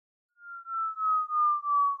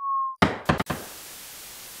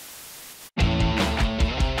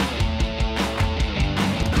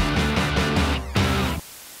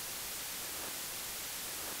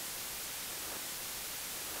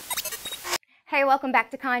Hey, welcome back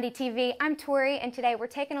to Conde TV. I'm Tori, and today we're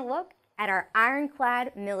taking a look at our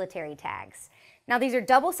IronClad military tags. Now these are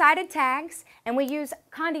double-sided tags, and we use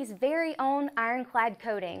Conde's very own IronClad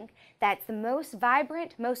coating that's the most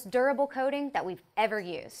vibrant, most durable coating that we've ever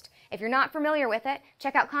used. If you're not familiar with it,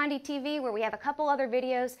 check out Conde TV where we have a couple other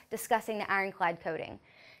videos discussing the IronClad coating.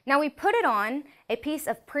 Now we put it on a piece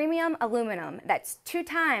of premium aluminum that's 2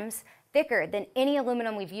 times thicker than any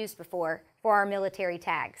aluminum we've used before for our military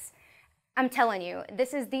tags. I'm telling you,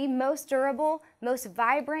 this is the most durable, most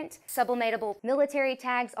vibrant, sublimatable military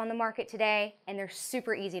tags on the market today, and they're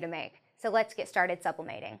super easy to make. So let's get started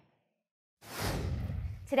sublimating.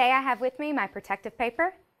 Today I have with me my protective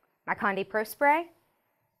paper, my Conde Pro Spray,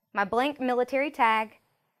 my blank military tag,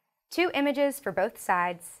 2 images for both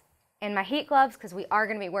sides, and my heat gloves because we are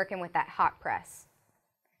going to be working with that hot press.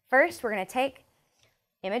 First, we're going to take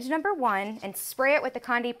image number 1 and spray it with the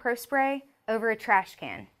Conde Pro Spray over a trash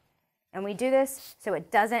can. And we do this so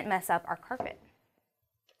it doesn't mess up our carpet.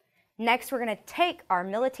 Next, we're going to take our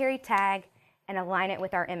military tag and align it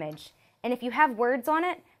with our image. And if you have words on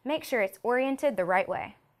it, make sure it's oriented the right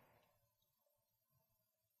way.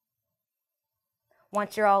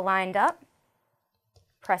 Once you're all lined up,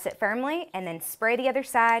 press it firmly and then spray the other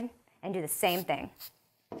side and do the same thing.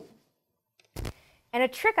 And a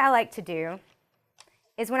trick I like to do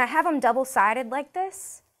is when I have them double-sided like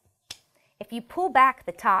this, if you pull back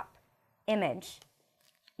the top image,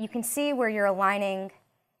 you can see where you're aligning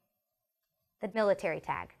the military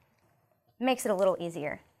tag. Makes it a little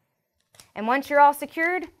easier. And once you're all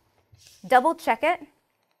secured, double check it,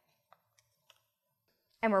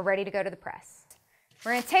 and we're ready to go to the press.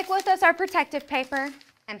 We're going to take with us our protective paper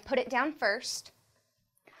and put it down first,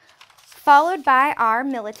 followed by our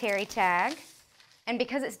military tag. And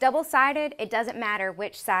because it's double-sided, it doesn't matter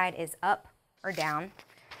which side is up or down,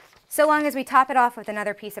 so long as we top it off with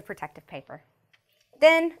another piece of protective paper.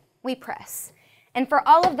 Then we press. And for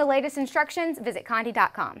all of the latest instructions, visit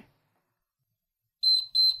Conde.com.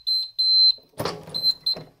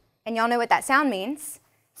 And y'all know what that sound means.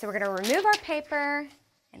 So we're going to remove our paper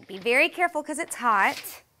and be very careful because it's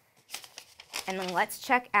hot. And then let's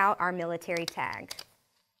check out our military tag.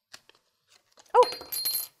 Oh,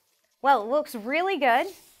 well, it looks really good,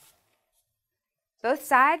 both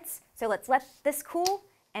sides. So let's let this cool,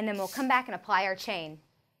 and then we'll come back and apply our chain.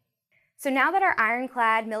 So now that our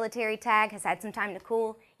IronClad military tag has had some time to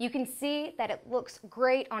cool, you can see that it looks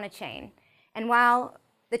great on a chain. And while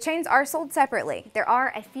the chains are sold separately, there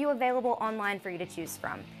are a few available online for you to choose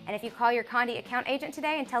from. And if you call your Conde account agent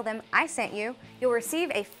today and tell them I sent you, you'll receive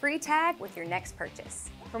a free tag with your next purchase.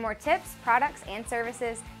 For more tips, products, and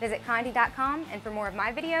services, visit Conde.com, and for more of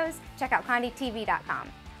my videos, check out CondeTV.com.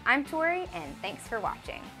 I'm Tori, and thanks for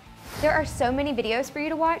watching. There are so many videos for you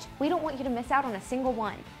to watch, we don't want you to miss out on a single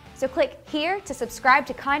one. So click here to subscribe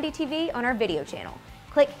to Conde TV on our video channel.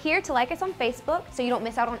 Click here to like us on Facebook so you don't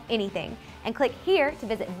miss out on anything. And click here to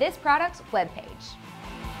visit this product's webpage.